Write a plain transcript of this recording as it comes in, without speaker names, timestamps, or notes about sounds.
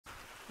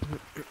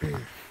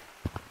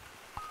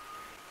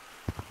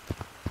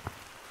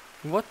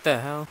What the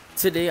hell?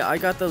 Today I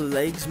got the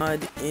legs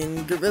mod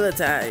in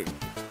GorillaTag,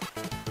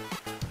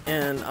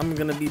 and I'm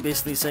gonna be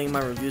basically saying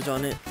my reviews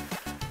on it.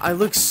 I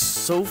look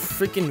so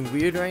freaking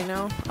weird right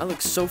now.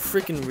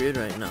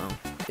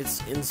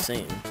 It's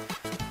insane.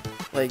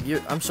 Like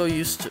I'm so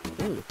used to.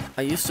 Ooh,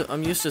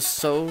 I'm used to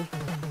so.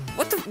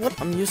 What?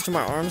 I'm used to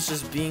my arms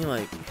just being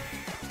like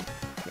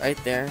right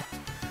there,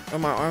 or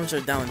my arms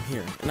are down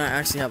here, and I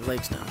actually have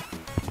legs now.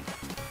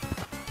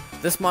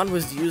 This mod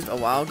was used a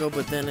while ago,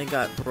 but then it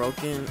got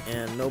broken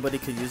and nobody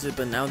could use it,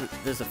 but now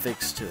there's a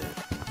fix to it.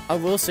 I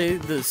will say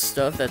the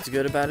stuff that's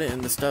good about it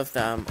and the stuff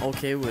that I'm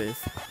okay with.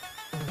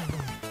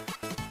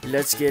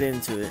 Let's get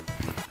into it.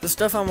 The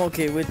stuff I'm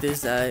okay with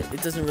is that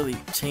it doesn't really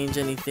change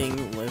anything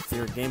with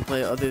your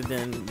gameplay other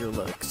than your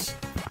looks.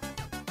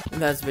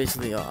 And that's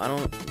basically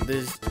all.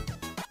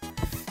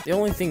 The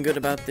only thing good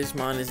about this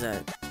mod is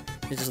that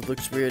it just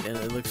looks weird and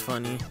it looks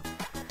funny.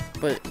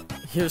 But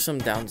here's some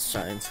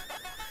downsides.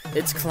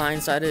 It's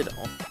client-sided.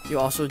 You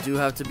also do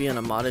have to be on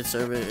a modded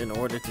server in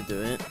order to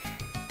do it.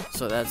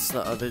 So that's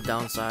the other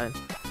downside.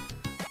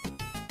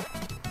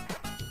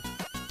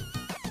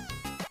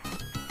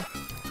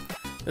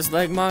 This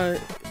leg mod,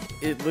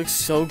 it looks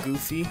so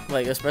goofy,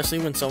 like especially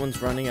when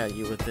someone's running at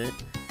you with it.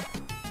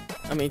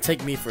 I mean,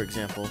 take me for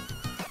example.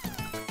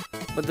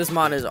 But this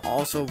mod is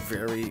also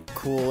very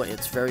cool.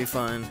 It's very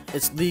fun.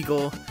 It's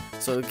legal,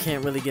 so it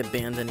can't really get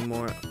banned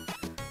anymore.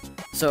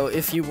 So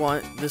if you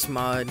want this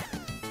mod,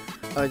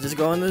 just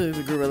go into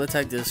the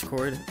GorillaTag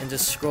Discord and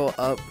just scroll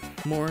up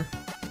more,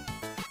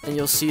 and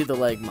you'll see the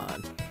leg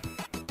mod.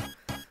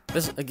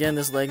 This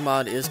leg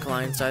mod is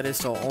client-sided,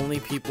 so only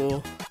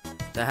people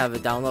that have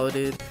it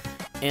downloaded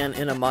and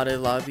in a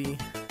modded lobby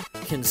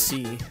can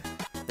see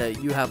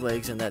that you have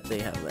legs and that they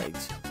have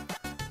legs.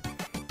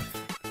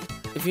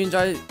 If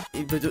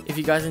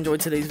you guys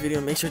enjoyed today's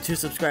video, make sure to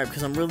subscribe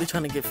because I'm really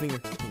trying to get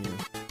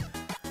fingerprinter.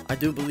 I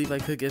do believe I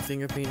could get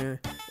fingerprinter.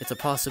 It's a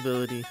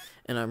possibility,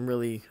 and I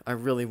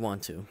really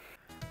want to.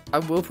 I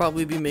will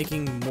probably be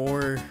making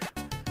more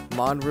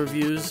mod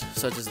reviews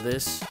such as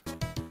this.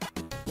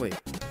 Wait,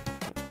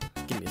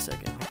 give me a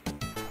second.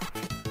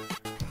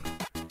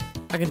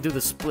 I can do the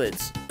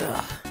splits.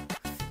 Ugh.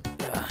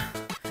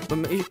 But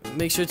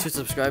make sure to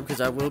subscribe because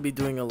I will be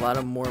doing a lot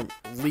of more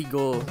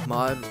legal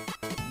mod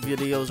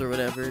videos or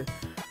whatever.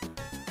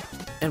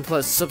 And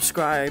plus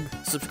subscribe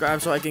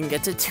so I can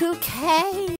get to 2K.